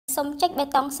សូមចុចប៊ូ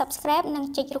តុង Subscribe និង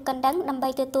ចុចរូបកណ្ដឹងដើម្បី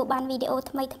ទទួលបានវីដេអូ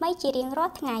ថ្មីៗជារៀងរា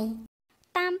ល់ថ្ងៃ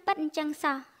តាមពិតអញ្ចឹង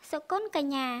សោះសុគន្ធក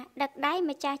ញ្ញាដឹកដៃ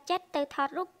ម្ចាស់ចិត្តទៅថត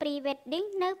រូប Pre-wedding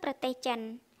នៅប្រទេសចិន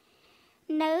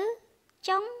នៅ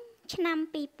ចុងឆ្នាំ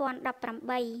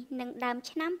2018និងដើម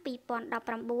ឆ្នាំ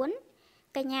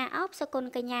2019កញ្ញាអបសុគន្ធ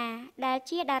កញ្ញាដែល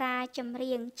ជាតារាចម្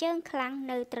រៀងជើងខ្លាំង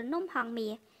នៅទ្រនំហងមា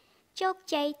សជោគ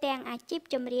ជ័យទាំងអាជីព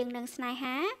ចម្រៀងនិងស្នេ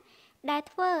ហាដែល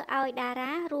ធ្វើឲ្យតា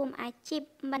រារួមអាជីព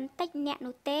មិនតិចអ្នក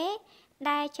នោះទេ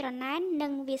ដែលច្រណែននឹ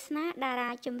ងវាសនាតារា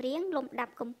ចម្រៀងលំដា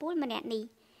ប់កំពូលម្នាក់នេះ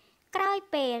ក្រោយ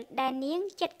ពេលដែលនាង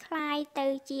ចិត្តคล้ายទៅ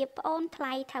ជាប្អូនថ្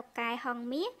លៃថៅកែហង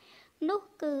មាសនោះ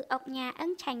គឺអុកញ៉ាអឹ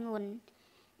ងឆៃងួន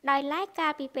ដោយឡែកកា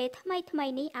លពីពេលថ្មី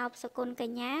នេះអបសុគន្ធក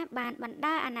ញ្ញាបានបណ្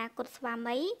ដាអនាគតស្វា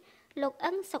មីលោក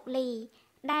អឹងសុកលី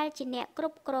ដែលជាអ្នកគ្រ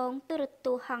ប់គ្រងទូរទ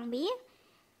ស្សន៍ហងមាស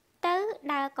ទៅ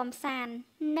ដើរកំសាន្ត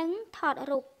និងថត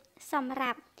រូបសម្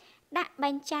រាប់ដាក់ប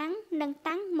ញ្ចាំងនិង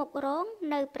តាំងមុខរោង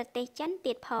នៅប្រទេសចិន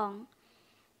ទៀតផង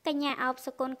កញ្ញាអប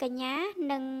សុគន្ធកញ្ញា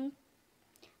និង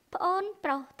ប្អូនប្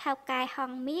រុសថៅកែហ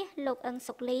ងមាសលោកអឹង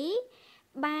សុកលី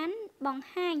បានបង្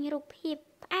ហាញរូបភាព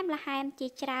ផ្អែមល្ហែមជា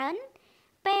ច្រើន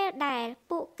ពេលដែល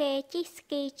ពួកគេជិះស្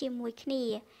គីជាមួយគ្នា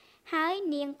ហើយ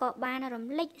នាងក៏បានរំ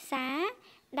លេចសារ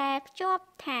ដែលភ្ជាប់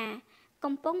ថា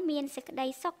កំពុងមានសេចក្តី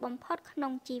សុខបំផុតក្នុ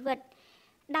ងជីវិត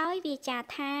ដោយវាចា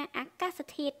ថាអាកាស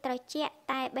ធាតុត្រជាក់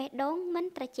តែបេះដូងមិន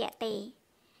ត្រជាក់ទេ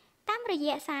តាមរ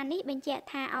យៈសារនេះបញ្ជាក់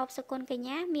ថាអបសុគន្ធកញ្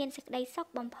ញាមានសេចក្តីសុខ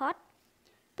បំផុត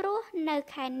ព្រោះនៅ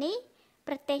ខែនេះ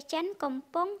ប្រទេសចិនកំ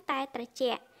ពុងតែត្រ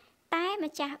ជាក់តែ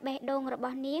ម្ចាស់បេះដូងរប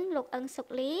ស់នាងលោកអឹងសុក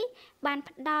លីបាន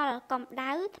ផ្ដល់កម្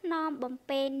ដៅថ្នមបំ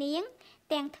ពេនាង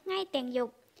ទាំងថ្ងៃទាំងយ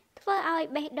ប់ធ្វើឲ្យ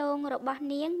បេះដូងរបស់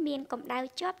នាងមានកម្ដៅ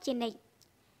ជាប់ជានិច្ច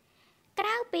ក្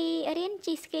រៅពីរៀន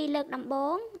ជិះស្គីលើកដំបូ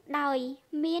ងដោយ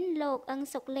មានលោកអឹង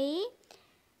សុកលី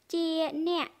ជា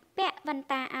អ្នកពាក់វ៉ែន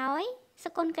តាឲ្យសុ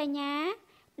គន្ធកញ្ញា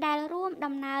ដែលរួម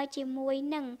ដំណើរជាមួយ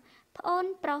នឹងប្អូន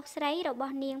ប្រុសស្រីរប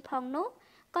ស់នាងផងនោះ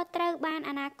ក៏ត្រូវបាន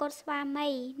អនាគតស្វាមី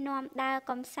នាំដើរ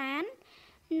កំសាន្ត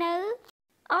នៅ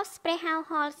Ospreyhouse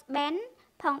Hall Band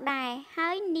ផងដែរហើ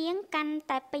យនាងកាន់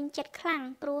តែពេញចិត្តខ្លាំង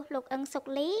ព្រោះលោកអឹងសុក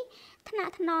លីថ្នា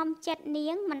ក់ថ្នមចិត្តនា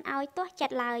ងមិនឲ្យទាស់ចិ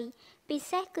ត្តឡើយពិ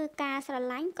សេសគឺការស្រ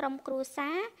ឡាញ់ក្រុមគ្រួសា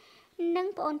រនិង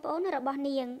ប្អូនៗរបស់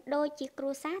នាងដូចជាគ្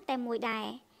រួសារតែមួយដែរ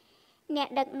អ្នក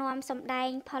ដឹកនាំសម្ដែង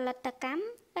ផលិតកម្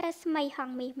មរស្មីហង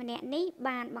មាសម្នាក់នេះ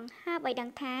បានបង្ហើបឲ្យដឹ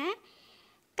ងថា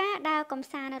ការដើរកំ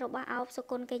សាន្តរបស់អបសុ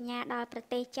គន្ធកញ្ញាដល់ប្រ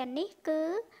ទេសចិននេះគឺ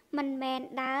មិនមែន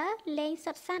ដើរលេង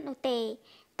សុទ្ធសាធនោះទេ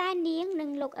តែនាងនិង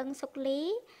លោកអឹងសុកលី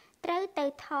ត្រូវទៅ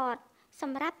ថតស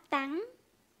ម្រាប់តាំង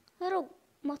រូប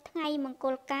មួយថ្ងៃមង្គ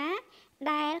លការ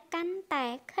ដែលកាន់តែ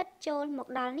ខិតចូលមក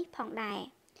ដល់នេះផងដែរ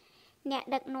អ្នក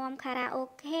ដឹកនាំខារ៉ាអូ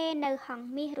ខេនៅហង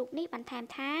មាសរូបនេះបន្ថែម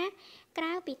ថាក្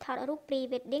រៅពីថតរូប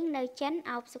Pre-wedding នៅចិន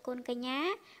អបសុគន្ធកញ្ញា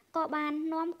ក៏បាន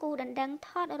នាំគូដណ្ដឹងថ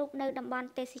តរូបនៅតំបន់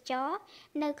ទេសចរ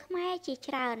នៅខ្មែរជា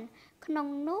ច្រើនក្នុង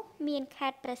នោះមានខេ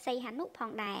ត្តព្រះសីហនុផ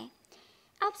ងដែរ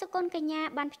អបសុគន្ធកញ្ញា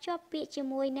បានភ្ជាប់ពាក្យជា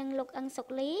មួយនឹងលោកអឹងសុក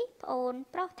លីប្អូន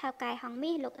ប្រុសថៅកែហង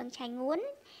មាសលោកអឹងឆៃងួន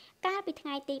កាលពីថ្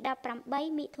ងៃទី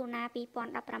18មិថុនា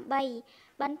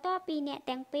2018បន្ទាប់ពីអ្នក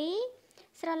ទាំងពីរ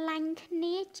ស្រឡាញ់គ្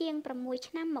នាជាង6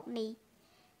ឆ្នាំមកនេះ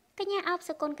កញ្ញាអប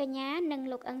សុគន្ធកញ្ញានិង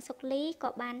លោកអឹងសុកលីក៏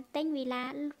បានទិញវីឡា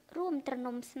រួមទ្រ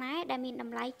នំស្នេហ៍ដែលមានត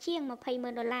ម្លៃជាង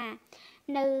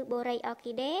$200,000នៅបូរីអ័រ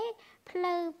គីដេផ្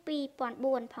លូវ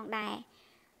2004ផងដែរ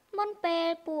មុនពេល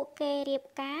ពួកគេរៀប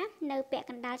ការនៅពាក់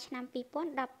កណ្ដាលឆ្នាំ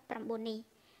2019នេះ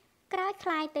ក្រោយค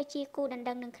ล้ายទៅជាគូដណ្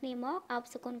ដឹងនឹងគ្នាមកអប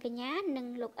សុគន្ធកញ្ញានិង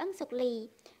លោកអឹងសុកលី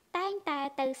តែងតែ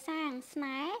ទៅសាងស្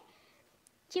នេហ៍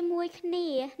ជាមួយគ្នា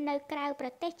នៅក្រៅប្រ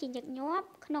ទេសជាញឹកញាប់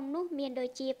ក្នុងនោះមានដូច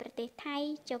ជាប្រទេសថៃ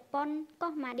ជប៉ុន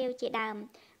កោះម៉ាឌីវជាដើម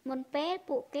មុនពេល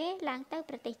ពួកគេឡើងទៅ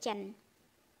ប្រទេសចិន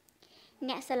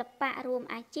អ្នកសិល្បៈរួម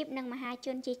អាជីពនិងមហាជ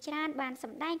នជាច្រើនបានស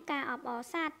ម្ដែងការអបអរ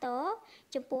សាទរ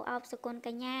ចំពោះអបសុគន្ធក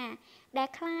ញ្ញាដែល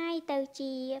คล้ายទៅ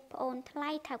ជាប្អូនថ្លៃ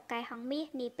ថៅកែហងមាស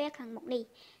នាពេលខាងមុខនេះ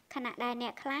ខណៈដែលអ្ន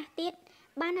កខ្លះទៀត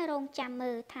បានរងចាំ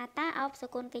មើលថាតើអបសុ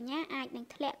គន្ធកញ្ញាអាចនឹង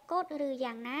ធ្លាក់កូដឬ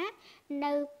យ៉ាងណា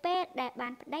នៅពេលដែលបា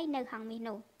នប្តីនៅហងមាស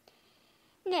នោះ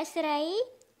អ្នកស្រី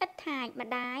ឥតថាចម្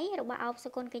ដាយរបស់អបសុ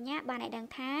គន្ធកញ្ញាបានឲ្យដឹង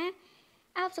ថា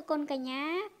អបសុគន្ធកញ្ញា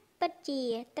ពិតជា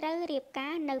ត្រូវរៀបកា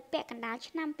រនៅពាក់កណ្ដាល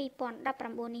ឆ្នាំ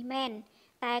2019នេះមែន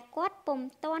តែគាត់ពុំ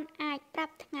ទាន់អាចប្រា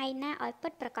ប់ថ្ងៃណាឲ្យពិ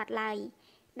តប្រាកដឡើយ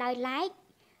ដោយឡែក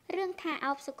រឿងថាអ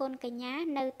បសុគន្ធកញ្ញា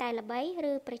នៅតែល្បី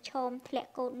ឬប្រឈមធ្លាក់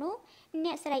កូដនោះអ្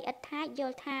នកស្រីឥតថាយ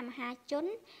ល់ថាមហាជន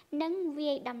នឹង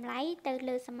វាយតម្លៃទៅ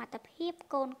លើសមត្ថភាព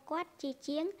កូនគាត់ជា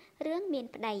ជាងរឿងមាន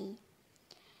ប្តី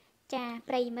ចា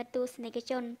ប្រិយមិត្តទស្សនិក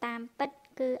ជនតាមពិត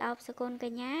គឺអបសុគន្ធក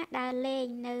ញ្ញាដើរលេង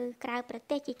នៅក្រៅប្រ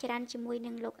ទេសជាច្រើនជាមួយ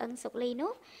នឹងលោកអឹងសុកលី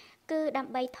នោះ គឺដើ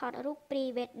ម្បីថតរូប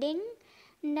pre-wedding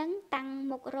និងតាំង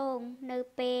មុខរោងនៅ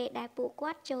ពេលដែលពួក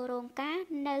គាត់ចូលរោងការ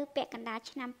នៅពាក់កណ្ដាល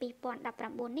ឆ្នាំ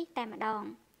2019នេះតែម្ដង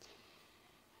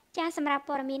ចាសម្រាប់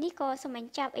ព័ត៌មាននេះក៏សូមប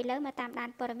ញ្ចប់ឥឡូវមកតាមដាន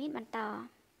ព័ត៌មានបន្ត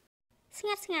ស្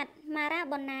ងាត់ម៉ារ៉ា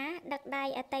បូណាដឹកដៃ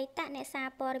អតីតអ្នកសារ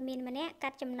ព័ត៌មានម្នាក់កា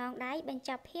ត់ចំណងដៃបញ្ច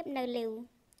ប់ភាពនៅលីវ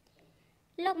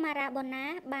លោកម៉ារ៉ាបូណា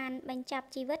បានបញ្ចប់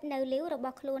ជីវិតនៅលីវរប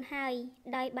ស់ខ្លួនហើយ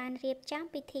ដោយបានរៀបចំ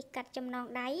ពិធីកាត់ចំណង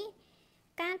ដៃ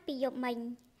កាលពីយប់មិញ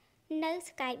នៅ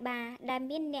Sky Bar ដែល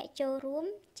មានអ្នកចូលរួម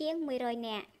ជាង100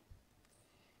នាក់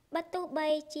បើទោះបី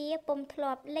ជាពុំធ្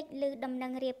លាប់លេចឮដំណឹ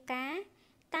ងរៀបការ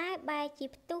តែបែរជា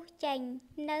ផ្ទុះចេញ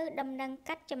នៅដំណឹង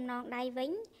កាត់ចំណងដៃវិ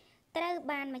ញត្រូវ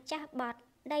បានម្ចាស់បទ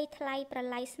ដីថ្លៃប្រ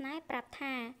ឡ័យស្នេហ៍ប្រាប់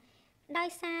ថាដោយ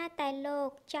សារតែលោក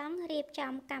ចង់រៀប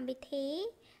ចំកម្មវិធី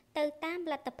ទៅតាម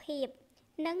លទ្ធភាព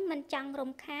និងមិនចង់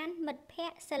រំខានមិត្តភ័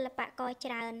ក្តិសិល្បករ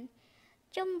ច្រើន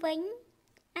ជុំវិញ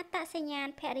អត្តសញ្ញាណ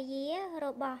ភរិយារ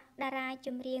បស់តារាច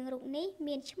ម្រៀងរូបនេះ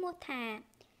មានឈ្មោះថា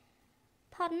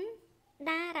ផុន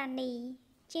ដារ៉ានី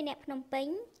ជាអ្នកភ្នំពេញ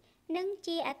និង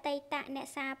ជាអតីតអ្នក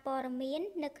សារព័ត៌មាន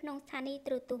នៅក្នុងស្ថានីយ៍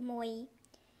ទូរទស្សន៍មួយ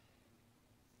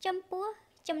ចំពោះ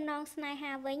ចំណងស្នេ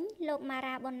ហាវិញលោកម៉ា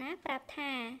រ៉ាបូណាប្រាប់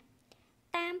ថា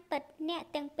តាមពិតអ្នក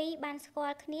ទាំងពីរបានស្គា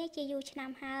ល់គ្នាជាយូរឆ្នាំ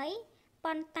ហើយ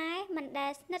ប៉ុន្តែមិនដែ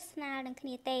លស្និទ្ធស្នាលនឹងគ្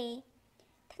នាទេ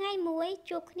ថ្ងៃមួយ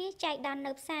ជួបគ្នាចែកដន្ទ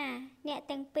នៅផ្សារអ្នក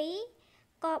ទាំងពីរ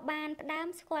ក៏បានផ្ដើម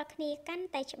ស្គាល់គ្នាកាន់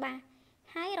តែច្បាស់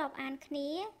ហើយរាប់អានគ្នា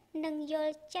និងយ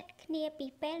ល់ចិត្តគ្នាពី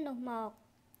ពេលនោះមក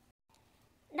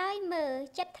ដោយមើល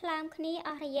ចិត្តថ្លើមគ្នាអ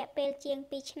ស់រយៈពេលជាង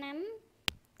2ឆ្នាំ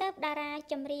ទើបតារា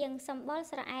ចម្រៀងសម្បុរ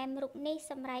ស្រអែមរូបនេះ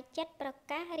សម្រេចចិត្តប្រ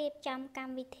កាសរៀបចំក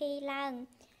ម្មវិធីឡើង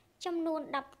ចំនួន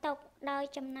10តុដោយ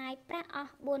ចំណាយប្រាក់អ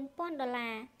ស់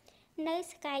$4,000នៅ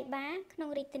Sky Bar ក្នុង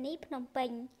រាជធានីភ្នំពេ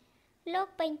ញលោក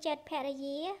ពេញចិត្តភរិ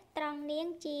យាត្រង់នាង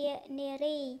ជានា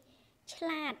រីឆ្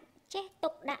លាតចេះទុ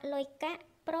កដាក់លុយកាក់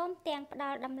ព្រមទាំងផ្ដ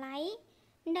ល់តម្លៃ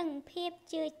និងភាព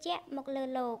ជឿជាក់មកលើ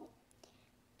លោក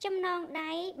ចំណង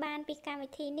ដៃបានពីកម្មវិ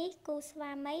ធីនេះគូស្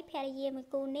វាមីភរិយាមួយ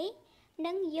គូនេះ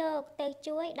នឹងយកទៅ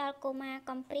ជួយដល់កុមារ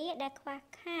កំព្រាដែលខ្វះ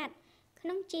ខាតក្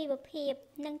នុងជីវភាព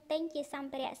និងទិញជាស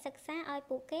ម្ភារៈសិក្សាឲ្យ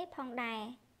ពួកគេផងដែរ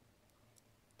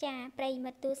ចាប្រិយ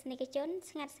មិត្តទស្សនិកជន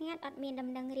ស្ងាត់អត់មានដំ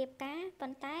ណឹងរៀបការប៉ុ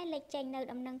ន្តែលេចចេញនៅ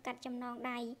ដំណឹងកាត់ចំណង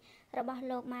ដៃរបស់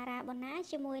លោកម៉ារ៉ាបូណា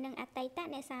ជាមួយនឹងអតីត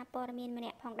អ្នកសារព័ត៌មានម្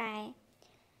នាក់ផងដែរ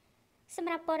ស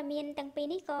ម្រាប់ព័ត៌មានទាំងពីរ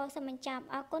នេះក៏សូមបញ្ចប់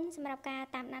អរគុណសម្រាប់ការ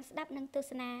តាមដានស្ដាប់និងទស្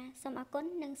សនាសូមអរគុណ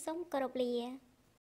និងសូមគោរពលា